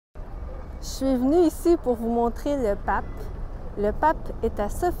Je suis venue ici pour vous montrer le pape. Le pape est à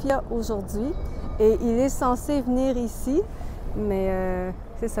Sofia aujourd'hui et il est censé venir ici, mais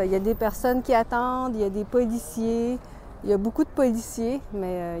c'est ça, il y a des personnes qui attendent, il y a des policiers, il y a beaucoup de policiers,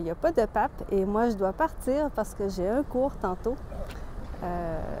 mais il n'y a pas de pape et moi je dois partir parce que j'ai un cours tantôt.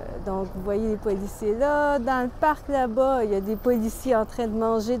 Donc vous voyez les policiers là, dans le parc là-bas, il y a des policiers en train de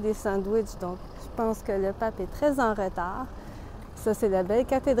manger des sandwichs, donc je pense que le pape est très en retard. Ça, c'est la belle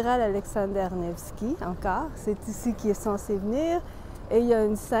cathédrale Alexander Nevski, encore. C'est ici qu'il est censé venir. Et il y a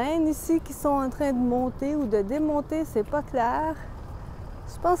une scène ici qui sont en train de monter ou de démonter, c'est pas clair.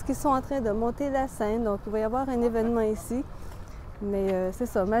 Je pense qu'ils sont en train de monter la scène, donc il va y avoir un événement ici. Mais c'est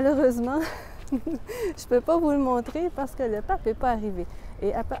ça, malheureusement, je ne peux pas vous le montrer parce que le pape n'est pas arrivé.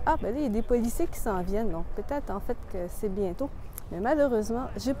 Et après, ben là, il y a des policiers qui s'en viennent, donc peut-être en fait que c'est bientôt. Mais malheureusement,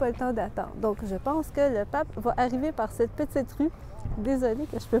 j'ai pas le temps d'attendre. Donc je pense que le pape va arriver par cette petite rue. Désolée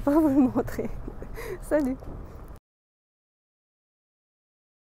que je ne peux pas vous le montrer. Salut!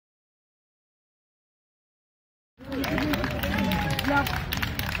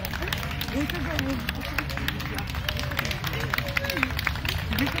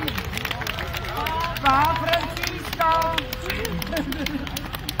 Papa Francisco!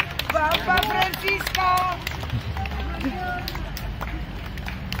 Papa Francisco!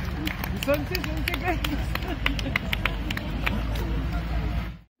 Sonte, sonte,